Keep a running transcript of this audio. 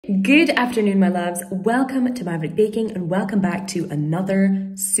Good afternoon, my loves. Welcome to Maverick Baking and welcome back to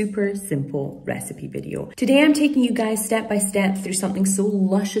another super simple recipe video. Today I'm taking you guys step by step through something so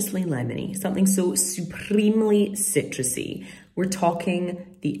lusciously lemony, something so supremely citrusy. We're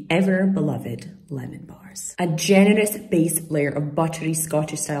talking the ever beloved lemon bars. A generous base layer of buttery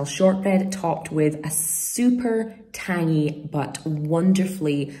Scottish style shortbread topped with a super tangy but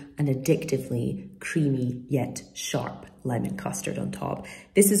wonderfully and addictively creamy yet sharp lemon custard on top.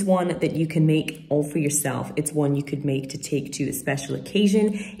 This is one that you can make all for yourself. It's one you could make to take to a special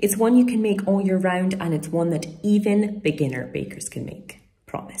occasion. It's one you can make all year round, and it's one that even beginner bakers can make.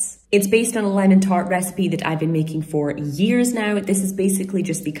 Promise. It's based on a lemon tart recipe that I've been making for years now. This is basically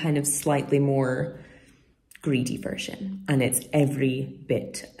just the kind of slightly more greedy version, and it's every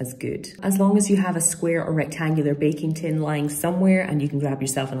bit as good. As long as you have a square or rectangular baking tin lying somewhere and you can grab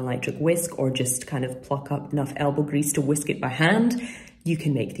yourself an electric whisk or just kind of pluck up enough elbow grease to whisk it by hand, you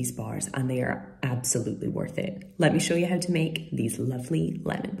can make these bars and they are absolutely worth it. Let me show you how to make these lovely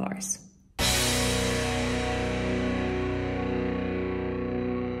lemon bars.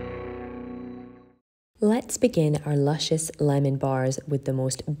 Let's begin our luscious lemon bars with the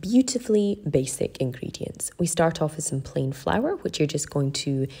most beautifully basic ingredients. We start off with some plain flour, which you're just going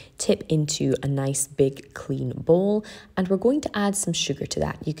to tip into a nice big clean bowl, and we're going to add some sugar to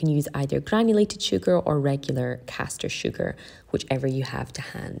that. You can use either granulated sugar or regular caster sugar, whichever you have to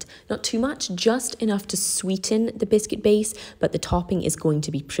hand. Not too much, just enough to sweeten the biscuit base, but the topping is going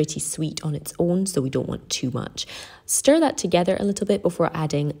to be pretty sweet on its own, so we don't want too much. Stir that together a little bit before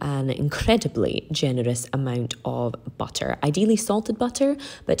adding an incredibly generous amount of butter, ideally salted butter,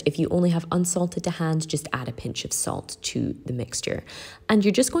 but if you only have unsalted to hand, just add a pinch of salt to the mixture. And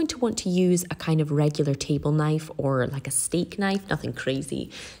you're just going to want to use a kind of regular table knife or like a steak knife, nothing crazy,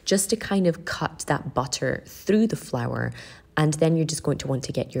 just to kind of cut that butter through the flour. And then you're just going to want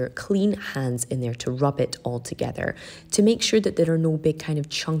to get your clean hands in there to rub it all together to make sure that there are no big kind of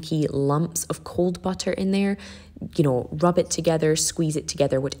chunky lumps of cold butter in there. You know, rub it together, squeeze it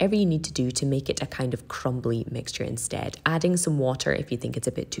together, whatever you need to do to make it a kind of crumbly mixture instead. Adding some water if you think it's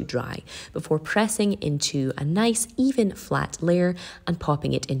a bit too dry before pressing into a nice even flat layer and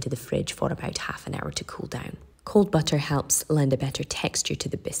popping it into the fridge for about half an hour to cool down. Cold butter helps lend a better texture to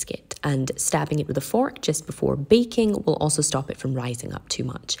the biscuit, and stabbing it with a fork just before baking will also stop it from rising up too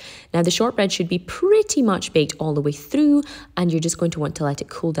much. Now the shortbread should be pretty much baked all the way through, and you're just going to want to let it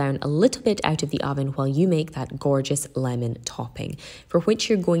cool down a little bit out of the oven while you make that gorgeous lemon topping, for which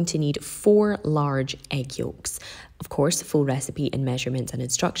you're going to need 4 large egg yolks. Of course, full recipe and measurements and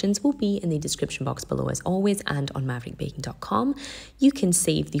instructions will be in the description box below as always and on maverickbaking.com. You can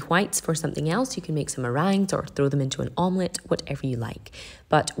save the whites for something else. You can make some meringues or throw them into an omelette, whatever you like.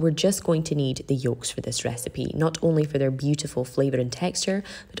 But we're just going to need the yolks for this recipe, not only for their beautiful flavour and texture,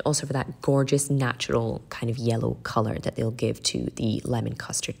 but also for that gorgeous natural kind of yellow colour that they'll give to the lemon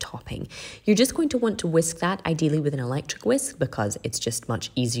custard topping. You're just going to want to whisk that, ideally with an electric whisk, because it's just much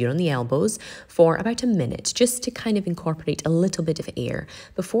easier on the elbows, for about a minute, just to kind of incorporate a little bit of air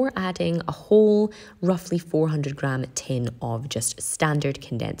before adding a whole roughly 400 gram tin of just standard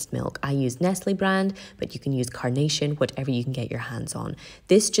condensed milk. I use Nestle brand, but you can use Carnation, whatever you can get your hands on.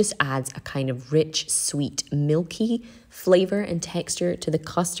 This just adds a kind of rich, sweet, milky flavour and texture to the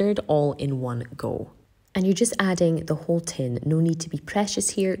custard all in one go. And you're just adding the whole tin. No need to be precious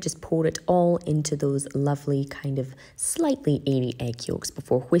here. Just pour it all into those lovely kind of slightly airy egg yolks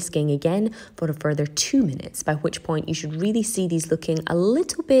before whisking again for a further 2 minutes, by which point you should really see these looking a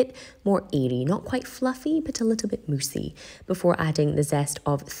little bit more airy, not quite fluffy, but a little bit moussey, before adding the zest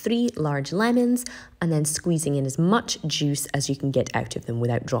of 3 large lemons and then squeezing in as much juice as you can get out of them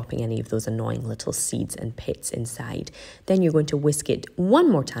without dropping any of those annoying little seeds and pits inside. Then you're going to whisk it one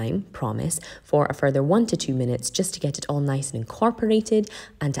more time, promise, for a further 1 to 2 minutes just to get it all nice and incorporated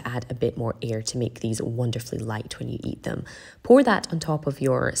and to add a bit more air to make these wonderfully light when you eat them. Pour that on top of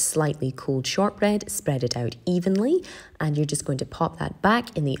your slightly cooled shortbread, spread it out evenly, and you're just going to pop that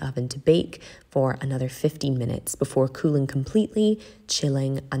back in the oven to bake for another 15 minutes before cooling completely,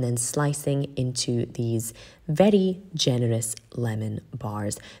 chilling, and then slicing into these very generous lemon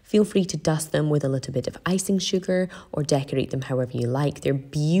bars. Feel free to dust them with a little bit of icing sugar or decorate them however you like. They're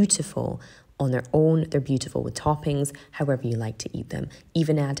beautiful on their own. They're beautiful with toppings, however you like to eat them.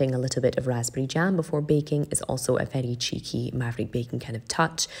 Even adding a little bit of raspberry jam before baking is also a very cheeky Maverick Baking kind of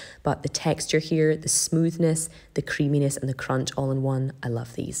touch. But the texture here, the smoothness, the creaminess and the crunch all in one, I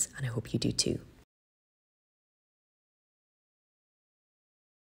love these and I hope you do too.